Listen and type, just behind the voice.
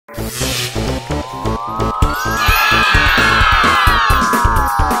Hi,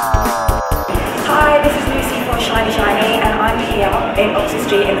 this is Lucy from Shiny Shiny and I'm here in Oxford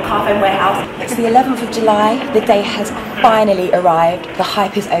Street in the Carphone warehouse. It's the 11th of July, the day has finally arrived, the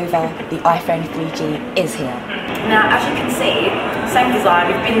hype is over, the iPhone 3G is here. Now as you can see, same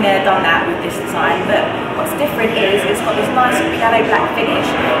design, we've been there, done that with this design, but what's different is it's got this nice piano black finish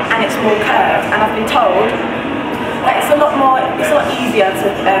and it's more curved, and I've been told that it's a lot easier to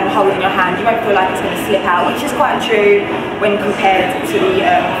hold in your hand. You won't feel like it's going to slip out, which is quite true when compared to the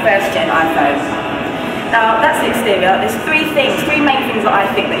first gen iPhone. Now that's the exterior. There's three main things that I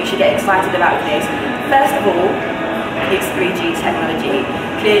think that you should get excited about this. First of all, it's 3G technology.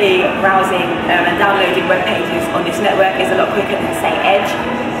 Clearly browsing and downloading web pages on this network is a lot quicker than say Edge.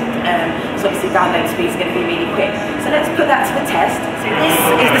 So obviously download speed is going to be really quick. So let's put that to the test. So this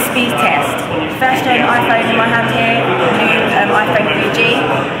is the speed test. First gen iPhone in my hand here, new iPhone 3G.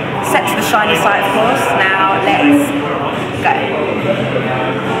 Set to the shiny side of course. Now let's go.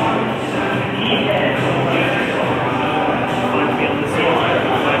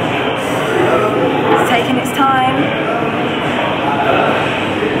 It's taking its time.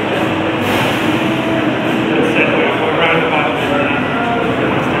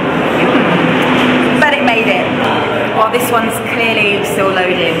 Well, this one's clearly still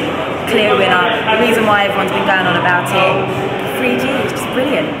loading. Clear winner. The reason why everyone's been going on about it. 3G is just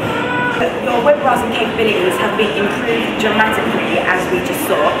brilliant. Your web browsing capabilities have been improved dramatically, as we just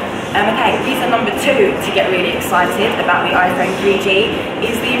saw. Okay, reason number two to get really excited about the iPhone 3G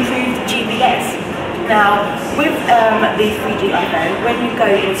is the improved GPS. Now, with the 3G iPhone, when you go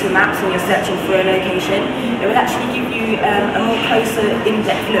into Maps and you're searching for a location, it will actually give you a more closer,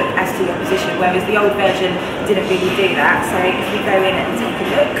 in-depth look as to your position, whereas the old version didn't really do that. So if we go in and take a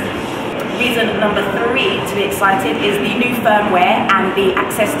look, reason number three to be excited is the new firmware and the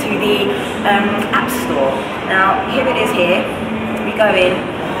access to the App Store. Now, here it is here. We go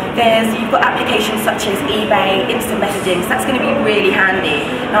in. You've got applications such as eBay, instant messaging, so that's going to be really handy.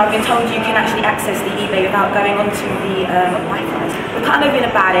 Now I've been told you can actually access the eBay without going onto the Wi-Fi. We're kind of in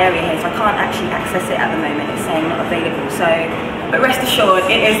a bad area here, so I can't actually access it at the moment. It's saying not available, but rest assured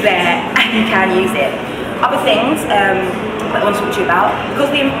it is there and you can use it. Other things that I want to talk to you about,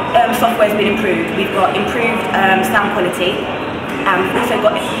 because the software has been improved, we've got improved sound quality. We've also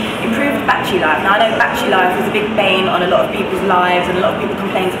got improved battery life. Now I know battery life is a big bane on a lot of people's lives and a lot of people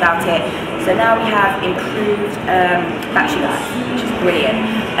complain about it. So now we have improved battery life, which is brilliant.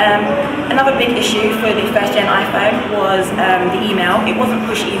 Another big issue for the first gen iPhone was the email. It wasn't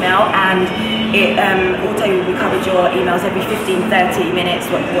push email and it auto recovered your emails every 15-30 minutes,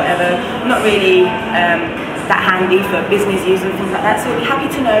 whatever. Not really that handy for business use and things like that. So we're happy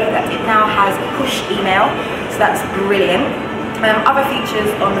to know that it now has push email, so that's brilliant. Other features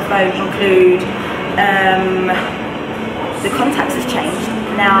on the phone include the contacts has changed.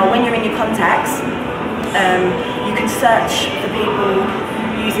 Now when you're in your contacts, you can search for people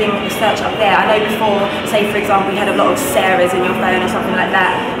using the search up there. I know before, say for example, you had a lot of Sarahs in your phone or something like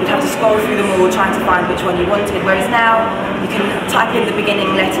that, you'd have to scroll through them all trying to find which one you wanted, whereas now you can type in the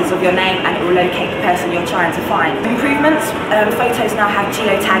beginning letters of your name and it will locate the person you're trying to find. Improvements, photos now have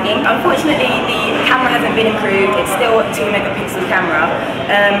geo-tagging. Unfortunately, the camera hasn't been improved, it's still a 2 megapixel camera.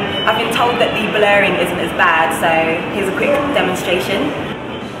 I've been told that the blurring isn't as bad, so here's a quick demonstration.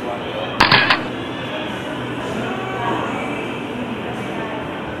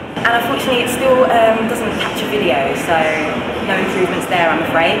 And unfortunately it still doesn't capture video, so no improvements there I'm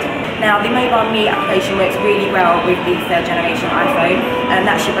afraid. Now the Mobile Me application works really well with the third generation iPhone, and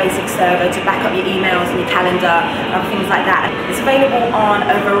that's your basic server to back up your emails and your calendar and things like that. It's available on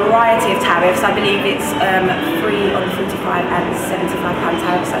a variety of tariffs. I believe it's free on the £45 and £75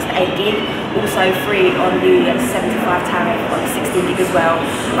 tariffs, that's the 8 gig. Also free on the 75 tariff on the 16 gig as well.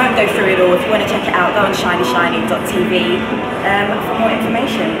 I won't go through it all. If you want to check it out, go on shinyshiny.tv for more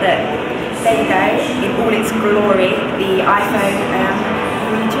information. But there you go, in all its glory, the iPhone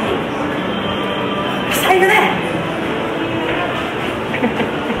 3G. It's over there.